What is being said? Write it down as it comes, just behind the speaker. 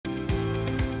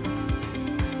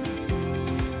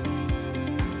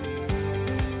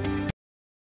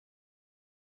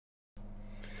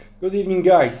Good evening,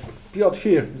 guys. Piotr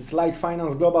here. It's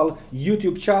LiteFinance Global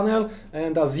YouTube channel,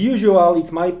 and as usual,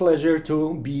 it's my pleasure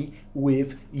to be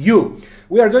with you.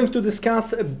 We are going to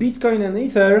discuss Bitcoin and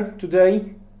Ether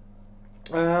today,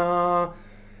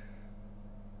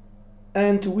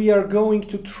 and we are going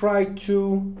to try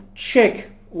to check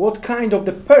what kind of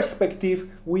the perspective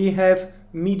we have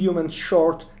medium and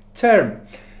short term.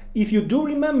 If you do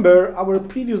remember our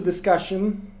previous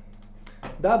discussion,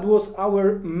 that was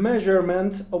our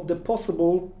measurement of the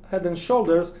possible head and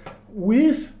shoulders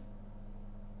with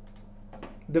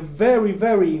the very,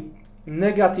 very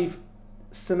negative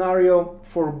scenario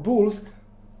for bulls.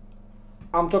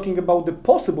 I'm talking about the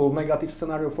possible negative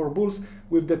scenario for bulls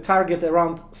with the target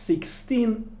around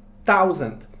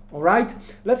 16,000. All right,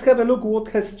 let's have a look what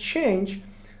has changed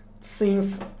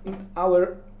since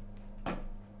our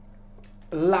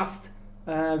last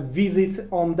visit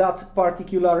on that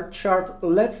particular chart.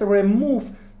 Let's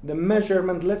remove the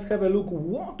measurement. Let's have a look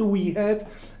what do we have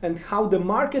and how the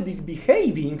market is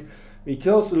behaving,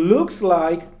 because looks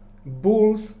like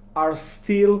bulls are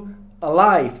still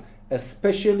alive,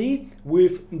 especially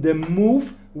with the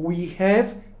move we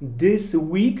have this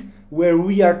week where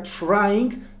we are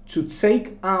trying to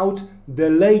take out the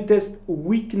latest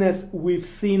weakness we've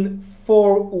seen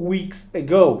 4 weeks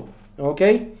ago.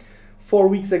 Okay, 4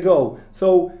 weeks ago.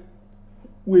 So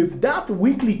with that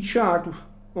weekly chart,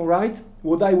 all right,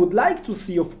 what I would like to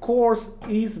see, of course,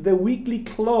 is the weekly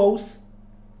close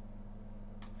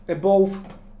above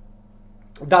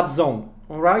that zone,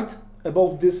 all right,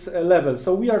 above this level.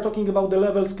 So we are talking about the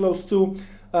levels close to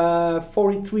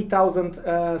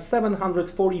 43,700,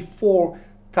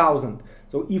 44,000.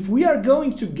 So if we are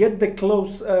going to get the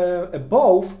close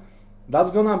above,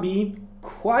 that's gonna be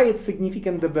quite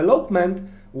significant development.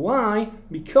 Why?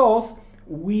 Because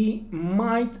we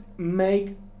might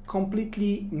make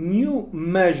completely new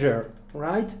measure,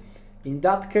 right? In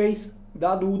that case,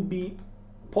 that would be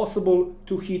possible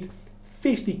to hit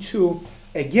 52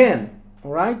 again,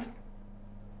 all right?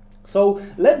 So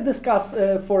let's discuss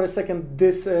for a second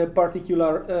this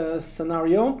particular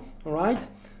scenario, all right?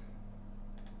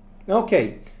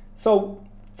 Okay, so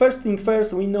first thing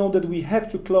first, we know that we have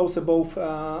to close above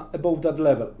that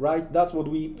level, right? That's what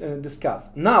we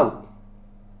discussed. Now,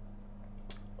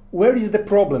 where is the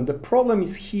problem? The problem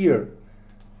is here,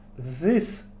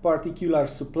 this particular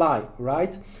supply,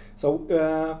 right? So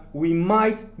we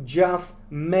might just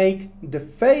make the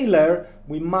failure.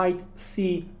 We might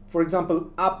see, for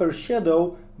example, upper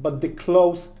shadow, but the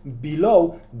close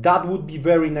below, that would be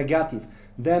very negative.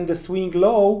 Then the swing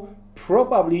low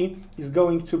probably is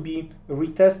going to be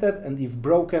retested, and if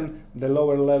broken, the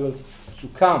lower levels to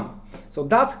come. So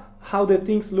that's how the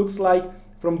things looks like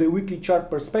from the weekly chart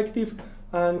perspective.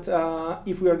 And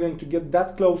if we are going to get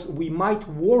that close, we might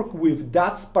work with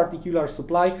that particular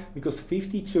supply, because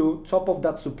 52, top of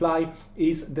that supply,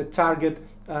 is the target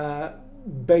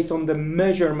based on the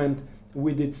measurement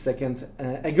we did second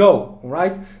ago,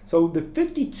 right? So the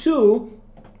 52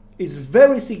 is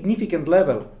very significant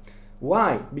level.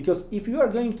 Why? Because if you are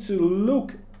going to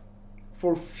look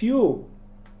for few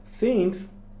things,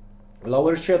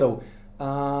 lower shadow,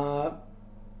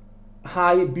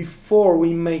 high before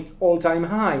we make all-time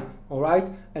high, all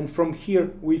right, and from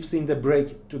here we've seen the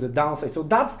break to the downside. So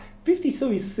that's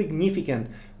 52 is significant.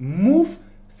 Move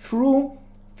through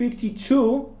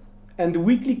 52 and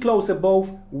weekly close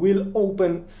above will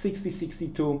open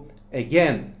 60-62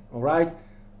 again, all right.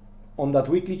 On that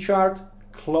weekly chart,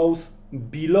 close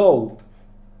below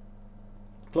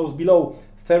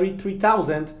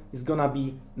 33,000 is gonna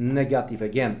be negative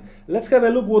again. Let's have a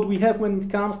look what we have when it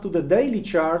comes to the daily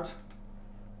chart.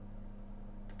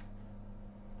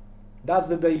 That's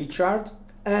the daily chart,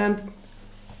 and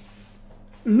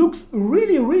looks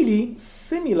really, really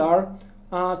similar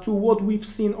to what we've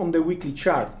seen on the weekly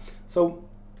chart. So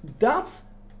that's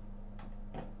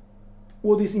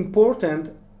what is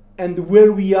important and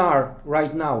where we are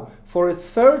right now. For a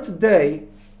third day,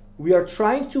 we are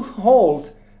trying to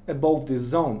hold above this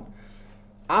zone.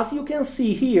 As you can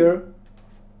see here,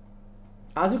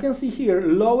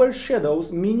 lower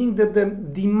shadows, meaning that the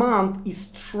demand is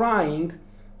trying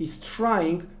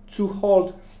to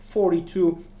hold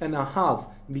 42.5,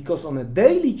 because on a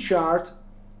daily chart,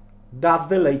 that's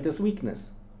the latest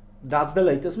weakness. That's the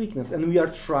latest weakness, and we are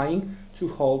trying to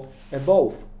hold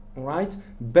above, all right?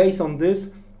 Based on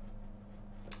this,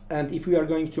 and if we are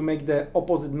going to make the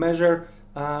opposite measure,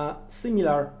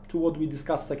 similar to what we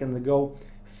discussed a second ago,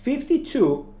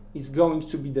 52 is going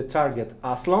to be the target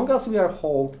as long as we are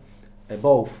hold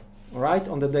above, all right,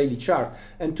 on the daily chart.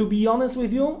 And to be honest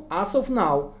with you, as of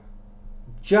now,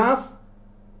 just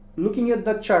looking at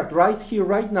that chart right here,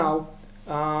 right now,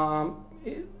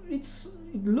 It's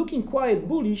looking quite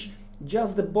bullish.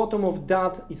 Just the bottom of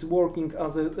that is working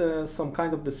as some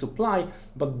kind of the supply,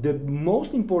 but the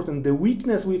most important, the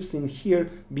weakness we've seen here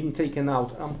been taken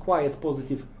out. I'm quite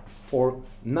positive for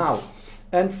now.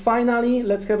 And finally,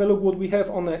 let's have a look what we have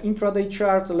on the intraday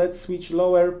chart. Let's switch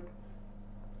lower.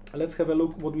 Let's have a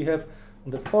look what we have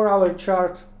on the 4-hour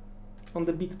chart on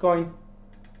the Bitcoin,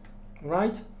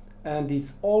 right? And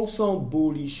it's also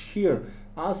bullish here.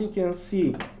 As you can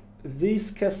see, this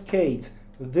cascade,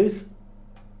 this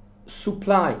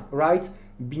supply, right,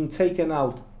 been taken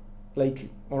out lately,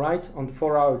 all right, on the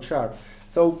 4-hour chart.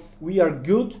 So we are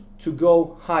good to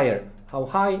go higher. How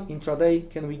high intraday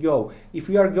can we go? If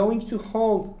we are going to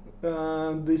hold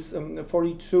this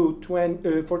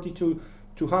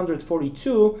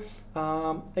 42,242,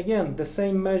 again, the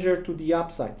same measure to the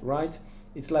upside, right?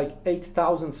 It's like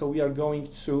 8,000, so we are going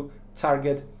to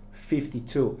target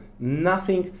 52.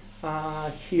 Nothing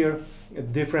here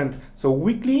different. So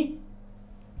weekly,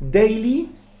 daily,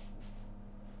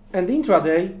 and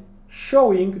intraday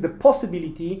showing the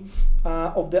possibility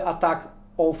of the attack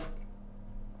of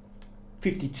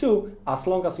 52 as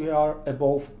long as we are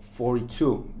above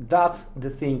 42. That's the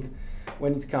thing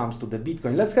when it comes to the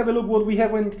Bitcoin. Let's have a look what we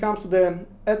have when it comes to the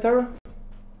Ether.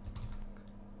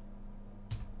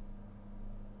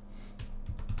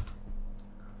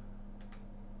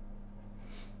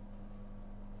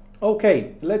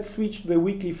 Okay, let's switch to the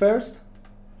weekly first.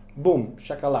 Boom,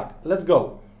 shakalak. Let's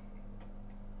go.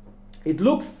 It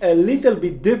looks a little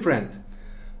bit different.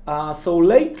 So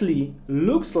lately,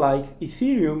 looks like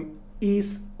Ethereum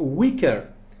is weaker.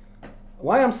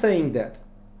 Why I'm saying that?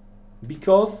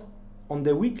 Because on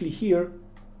the weekly here,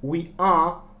 we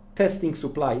are testing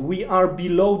supply. We are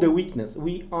below the weakness.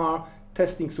 We are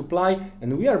testing supply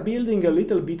and we are building a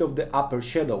little bit of the upper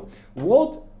shadow.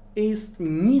 What is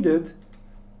needed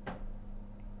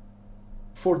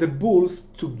for the bulls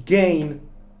to gain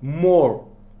more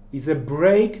is a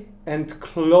break and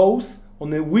close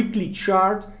on a weekly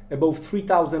chart above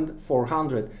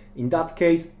 3,400. In that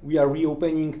case, we are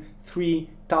reopening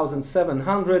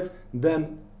 3,700,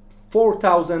 then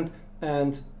 4,000,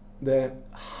 and the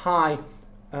high,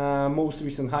 most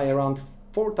recent high around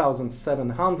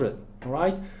 4,700,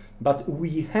 right? But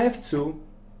we have to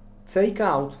take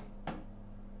out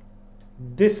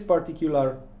this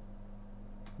particular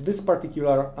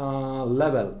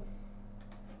level.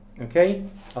 Okay,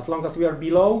 as long as we are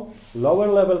below, lower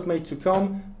levels made to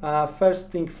come. First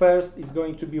thing first is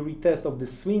going to be retest of the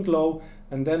swing low,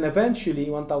 and then eventually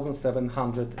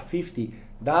 1,750.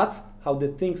 That's how the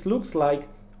things looks like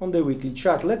on the weekly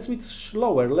chart. Let's switch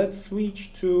lower. Let's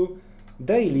switch to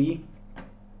daily,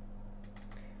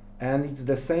 and it's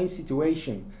the same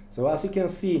situation. So as you can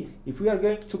see, if we are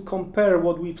going to compare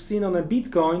what we've seen on a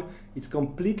Bitcoin, it's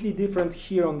completely different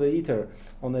here on the Ether.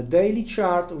 On a daily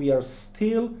chart, we are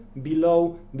still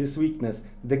below this weakness.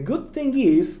 The good thing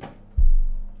is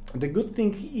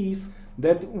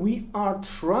that we are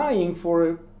trying for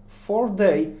a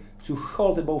 4-day to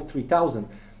hold above 3,000.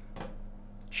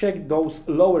 Check those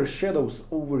lower shadows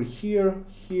over here,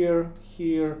 here,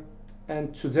 here,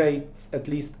 and today, at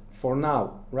least for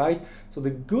now, right? So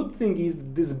the good thing is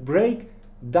this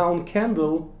breakdown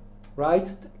candle,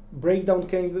 right? Breakdown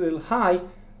candle high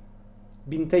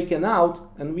been taken out,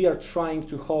 and we are trying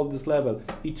to hold this level.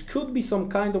 It could be some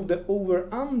kind of the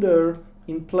over-under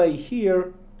in play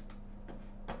here,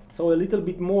 so a little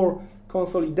bit more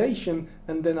consolidation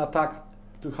and then attack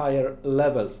to higher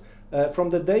levels. From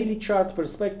the daily chart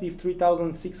perspective,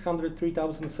 3,600,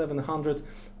 3,700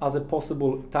 as a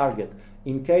possible target.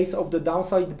 In case of the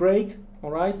downside break,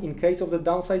 all right, in case of the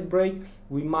downside break,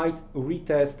 we might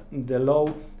retest the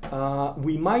low.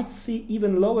 We might see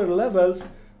even lower levels,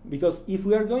 because if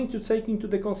we are going to take into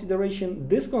the consideration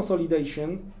this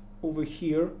consolidation over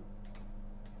here,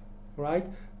 right,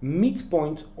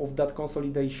 midpoint of that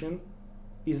consolidation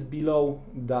is below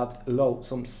that low.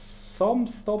 Some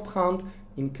stop hand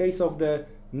in case of the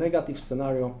negative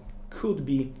scenario could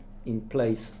be in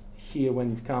place here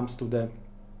when it comes to the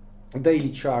daily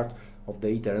chart of the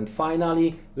Ether. And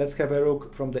finally, let's have a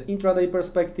look from the intraday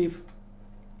perspective.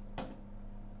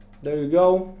 There you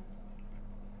go.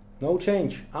 No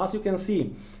change. As you can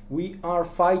see, we are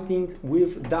fighting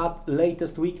with that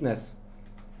latest weakness.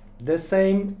 The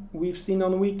same we've seen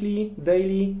on weekly,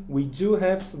 daily. We do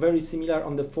have very similar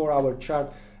on the 4-hour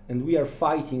chart, and we are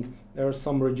fighting. There are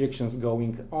some rejections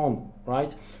going on,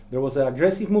 right? There was an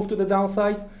aggressive move to the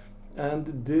downside,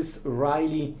 and this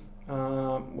rally,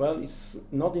 well, it's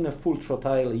not in a full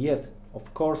throttle yet.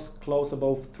 Of course, close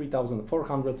above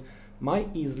 3,400 might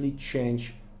easily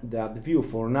change that view.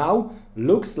 For now,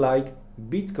 looks like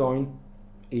Bitcoin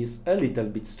is a little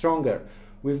bit stronger.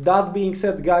 With that being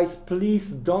said, guys, please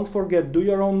don't forget, do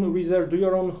your own research, do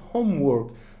your own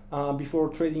homework before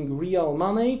trading real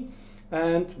money.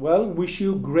 And well, wish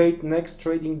you great next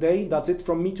trading day. That's it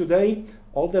from me today.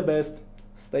 All the best,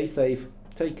 stay safe,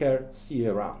 take care, see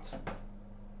you around.